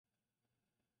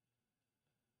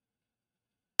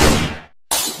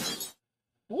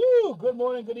Woo! Good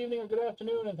morning, good evening, or good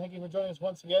afternoon, and thank you for joining us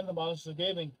once again,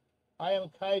 TheModenstersOfGaming. I am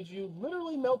Kaiju,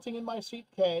 literally melting in my seat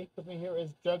K. With me here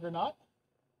is Juggernaut.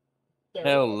 There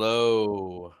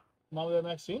Hello. Mama there,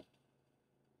 Maxine.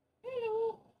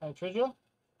 Hello. Hi, Tricia.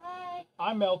 Hi.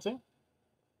 I'm melting.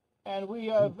 And we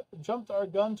have jumped our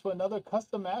gun to another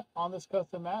custom map. On this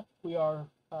custom map, we are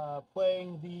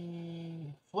playing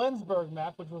the Flensburg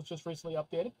map, which was just recently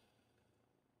updated.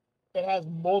 It has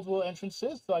multiple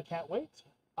entrances, so I can't wait.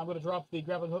 I'm going to drop the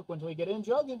grappling hook until we get in,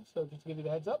 Jug, so just to give you the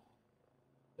heads up.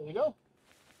 There you go.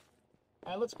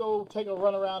 And let's go take a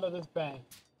run around of this bank.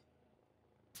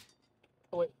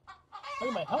 Oh, wait. Look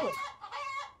at my helmet.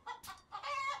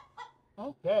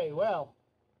 Okay, well.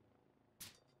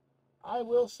 I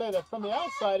will say that from the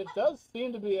outside, it does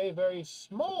seem to be a very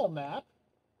small map.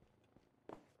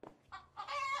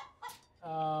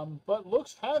 But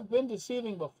looks have been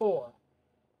deceiving before.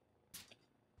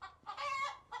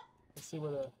 Let's see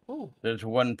where the... Ooh. There's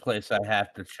one place I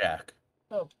have to check.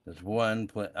 Oh. There's one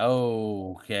place.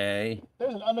 Oh, okay.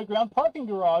 There's an underground parking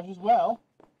garage as well.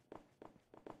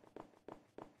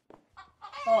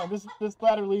 Oh, and this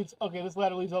ladder leads... Okay, this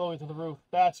ladder leads all the way to the roof.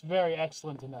 That's very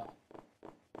excellent to know.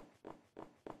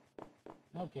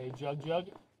 Okay, Jug.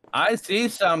 I see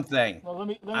something. Well, let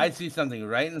me I see something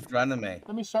right in front of me.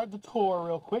 Let me start the tour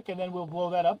real quick, and then we'll blow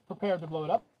that up. Prepare to blow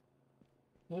it up.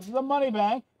 This is a money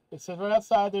bank. It says right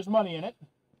outside there's money in it.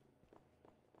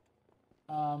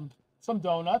 Some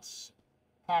donuts,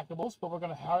 hackables, but we're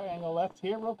going to angle left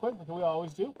here real quick, like we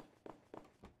always do.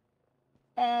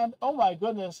 And, oh my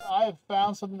goodness, I have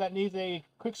found something that needs a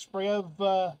quick spray of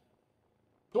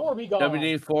door be gone.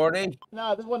 WD-40?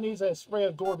 No, this one needs a spray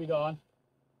of door be gone.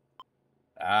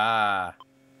 Ah.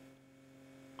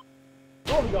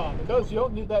 Door be gone, because you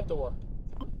don't need that door.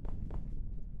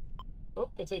 Oh,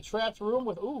 it's a trapped room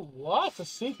with, ooh, lots of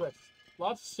secrets.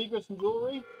 Lots of secrets and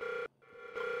jewelry.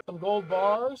 Some gold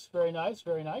bars. Very nice,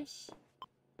 very nice.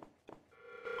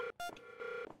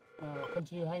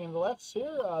 Continue hanging the lefts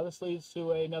here. This leads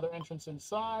to another entrance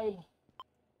inside.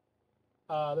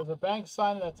 There's a bank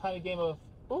sign and a tiny game of...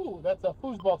 Ooh, that's a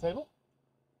foosball table.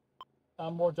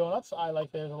 More donuts. I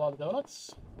like there's a lot of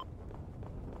donuts.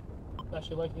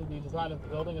 Actually liking the design of the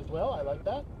building as well. I like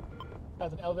that.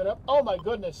 Has an elevator up. Oh my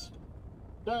goodness.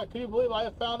 Can you believe I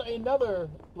have found another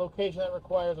location that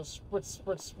requires a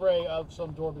spritz spray of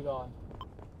some door be gone?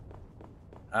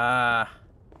 At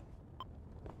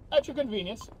your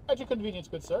convenience. At your convenience,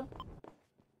 good sir.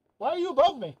 Why are you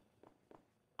above me?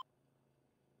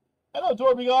 Hello,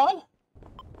 door be gone.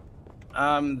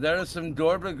 There's some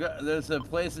there's a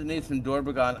place that needs some door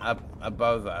be gone up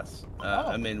above us.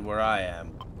 I mean, where I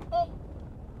am. Oh.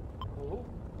 Ooh.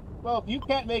 Well, if you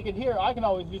can't make it here, I can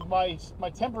always use my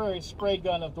temporary spray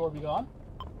gun of door be gone.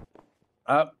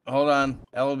 Hold on.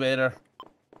 Elevator.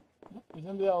 He's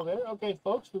in the elevator. Okay,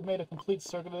 folks, we've made a complete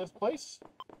circuit of this place.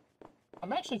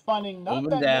 I'm actually finding not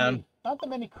that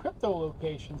many crypto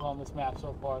locations on this map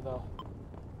so far, though.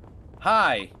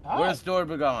 Hi. Where's door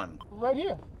be gone? Right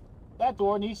here. That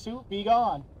door needs to be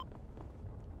gone.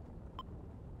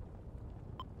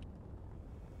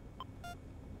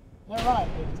 Never mind.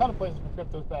 There's a ton of places for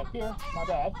cryptos back here. Not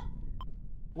bad.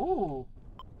 Ooh.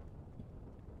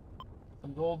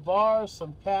 Some gold bars,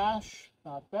 some cash.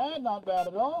 Not bad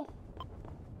at all.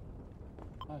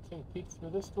 I'm going to take a peek through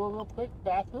this door real quick.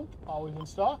 Bathroom, always in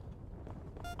stock.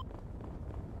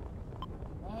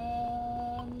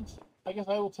 And I guess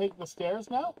I will take the stairs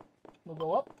now. We'll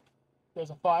go up. There's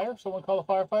a fire. Someone call the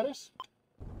firefighters.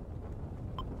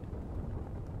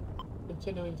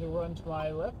 Continuing to run to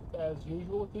my left, as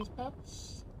usual with these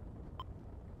maps.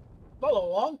 Follow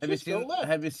along.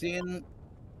 Have you seen...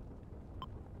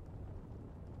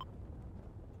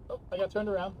 Oh, I got turned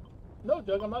around. No,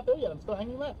 Jug, I'm not there yet. I'm still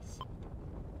hanging lefts.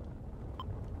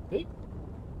 See?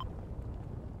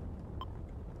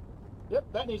 Yep,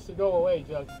 that needs to go away,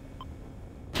 Jug.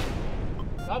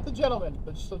 Not the gentleman,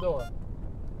 but just the door.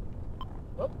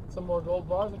 Oh, some more gold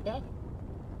bars and cash.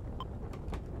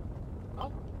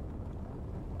 Oh.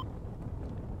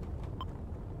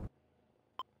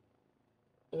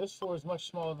 This floor is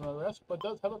much smaller than the rest, but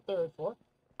does have a third floor.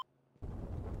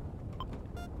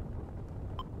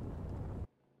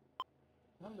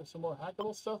 There's some more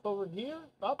hackable stuff over here.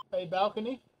 Up, a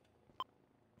balcony.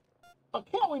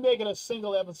 Can't we make it a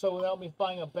single episode without me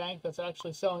finding a bank that's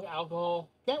actually selling alcohol?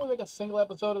 Can't we make a single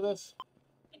episode of this?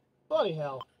 Bloody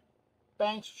hell.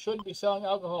 Banks shouldn't be selling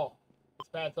alcohol. It's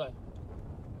a bad thing.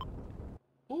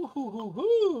 Ooh, hoo, hoo,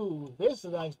 hoo. This is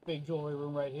a nice big jewelry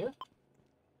room right here.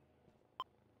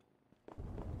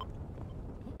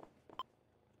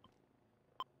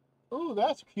 Ooh,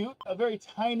 that's cute. A very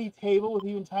tiny table with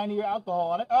even tinier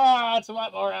alcohol on it. Ah, it's a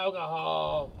lot more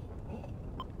alcohol.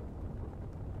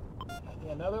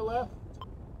 Another left.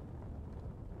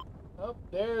 Oh,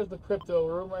 there's the crypto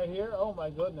room right here. Oh my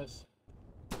goodness.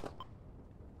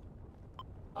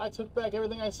 I took back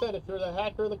everything I said. If you're the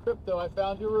hacker of the crypto, I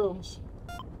found your rooms.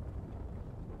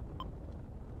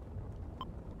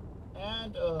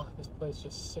 And, this place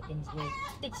just sickens me.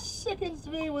 It sickens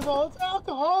me with all its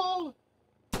alcohol!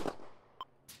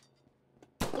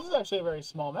 This is actually a very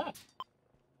small map.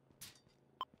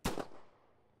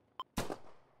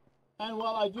 And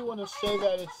while I do want to say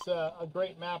that it's a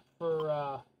great map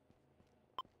for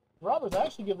robbers, I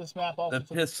actually give this map also The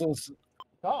to pistol's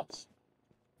cops.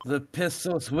 the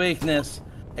pistol's weakness.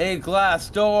 A glass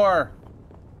door.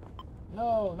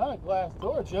 No, not a glass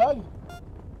door, Jug.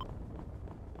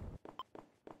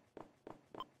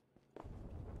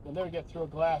 You'll never get through a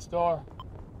glass door.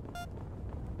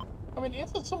 I mean,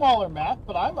 it's a smaller map,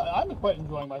 but I'm quite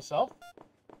enjoying myself.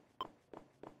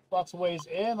 Lots of ways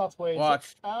in, lots of ways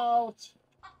out.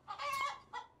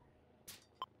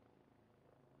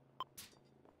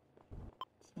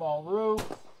 Small roof.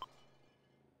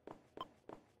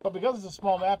 But because it's a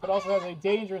small map, it also has a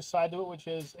dangerous side to it, which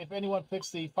is if anyone picks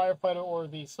the firefighter or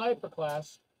the sniper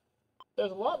class,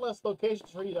 there's a lot less locations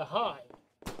for you to hide.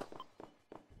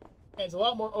 And it's a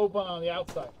lot more open on the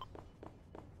outside.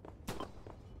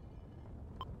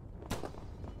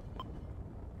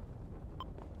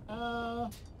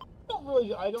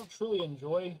 I don't truly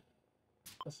enjoy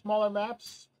the smaller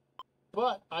maps,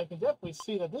 but I can definitely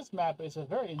see that this map is a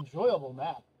very enjoyable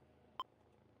map.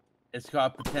 It's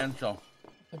got potential.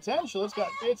 Potential.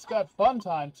 It's got fun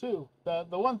time too. The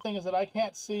one thing is that I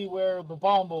can't see where the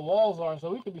bombable walls are,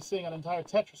 so we could be seeing an entire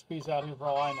Tetris piece out here for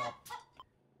all I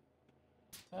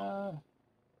know.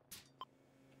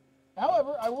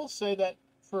 However, I will say that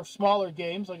for smaller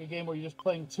games, like a game where you're just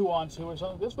playing 2-on-2 or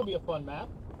something, this would be a fun map.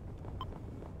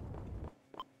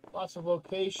 Lots of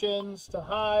locations to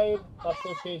hide, lots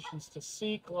of locations to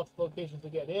seek, lots of locations to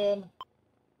get in.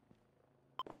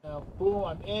 Now, boom,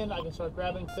 I'm in. I can start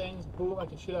grabbing things. Boom, I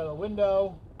can shoot out a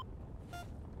window.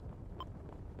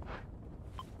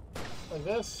 Like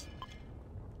this.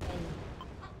 And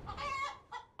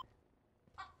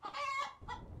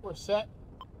we're set.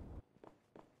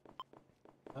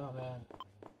 Oh, man.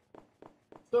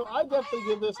 So I definitely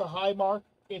give this a high mark.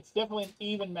 It's definitely an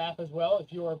even map as well.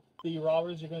 If you are the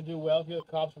robbers, you're going to do well. If you're the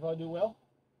cops, you'll probably do well.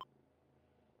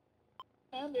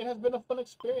 And it has been a fun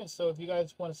experience. So if you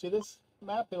guys want to see this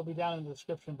map, it'll be down in the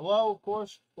description below, of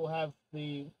course. We'll have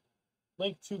the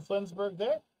link to Flensburg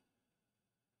there.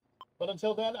 But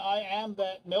until then, I am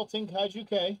that melting Kaiju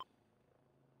K.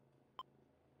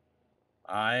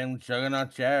 I am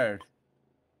Juggernaut Jared.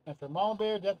 And for Mama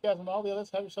Bear, Death Guys, and all the others,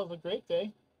 have yourselves a great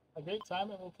day, a great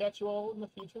time, and we'll catch you all in the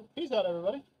future. Peace out,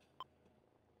 everybody.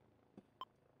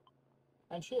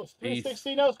 And cheers.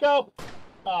 360 no scope.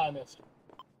 Ah, I missed.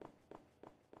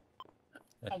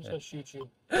 I'm just gonna shoot you.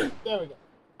 There we go.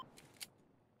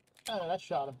 I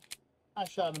shot him. I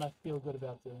shot him and I feel good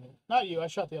about doing it. Not you, I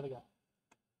shot the other guy.